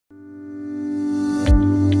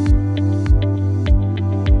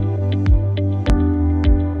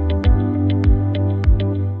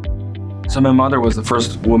So my mother was the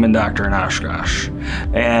first woman doctor in Oshkosh,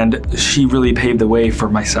 and she really paved the way for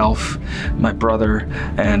myself, my brother,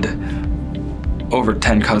 and over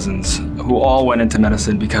 10 cousins who all went into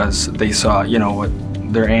medicine because they saw, you know, what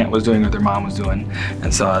their aunt was doing or their mom was doing,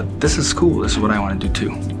 and saw, this is cool, this is what I want to do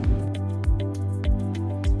too.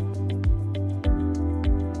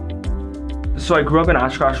 So I grew up in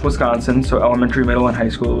Oshkosh, Wisconsin, so elementary, middle, and high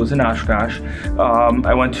school was in Oshkosh.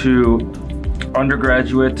 I went to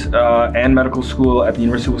undergraduate and medical school at the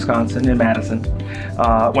University of Wisconsin in Madison.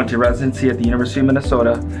 Went to residency at the University of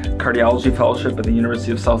Minnesota, cardiology fellowship at the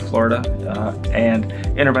University of South Florida, and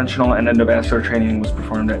interventional and endovascular training was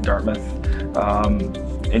performed at Dartmouth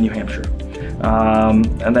in New Hampshire.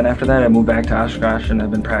 And then after that I moved back to Oshkosh and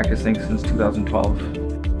I've been practicing since 2012.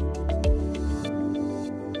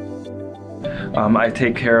 I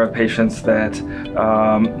take care of patients that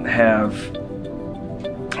have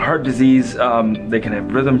heart disease. They can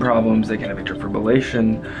have rhythm problems, they can have atrial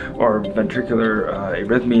fibrillation or ventricular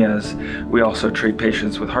arrhythmias. We also treat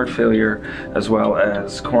patients with heart failure as well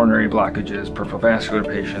as coronary blockages, peripheral vascular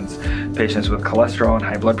patients, patients with cholesterol and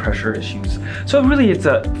high blood pressure issues. So really it's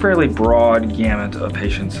a fairly broad gamut of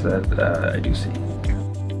patients that I do see.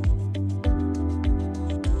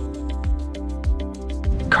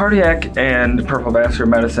 Cardiac and peripheral vascular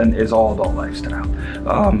medicine is all about lifestyle.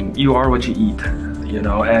 You are what you eat. You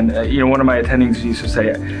know, and you know, one of my attendings used to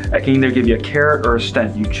say, I can either give you a carrot or a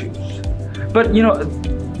stent, you choose. But you know,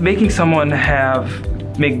 making someone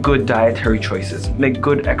make good dietary choices, make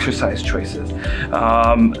good exercise choices,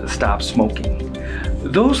 stop smoking.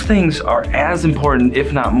 Those things are as important,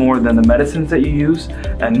 if not more, than the medicines that you use,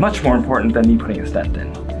 and much more important than me putting a stent in.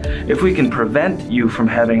 If we can prevent you from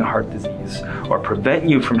having a heart disease or prevent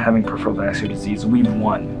you from having peripheral vascular disease, we've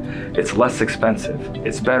won. It's less expensive,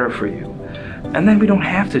 it's better for you. And then we don't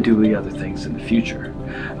have to do the other things in the future.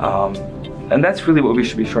 And that's really what we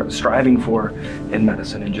should be striving for in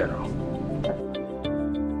medicine in general.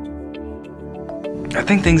 I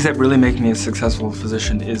think things that really make me a successful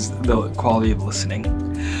physician is the quality of listening.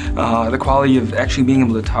 The quality of actually being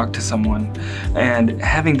able to talk to someone and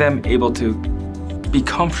having them able to be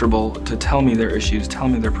comfortable to tell me their issues, tell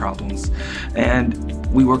me their problems, and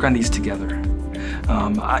we work on these together.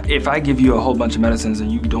 If I give you a whole bunch of medicines and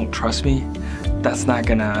you don't trust me,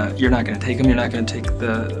 you're not gonna take them, you're not gonna take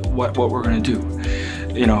what we're gonna do.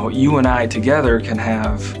 You know, you and I together can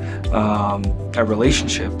have a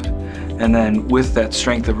relationship, and then with that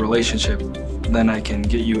strength of relationship, then I can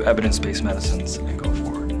get you evidence-based medicines and go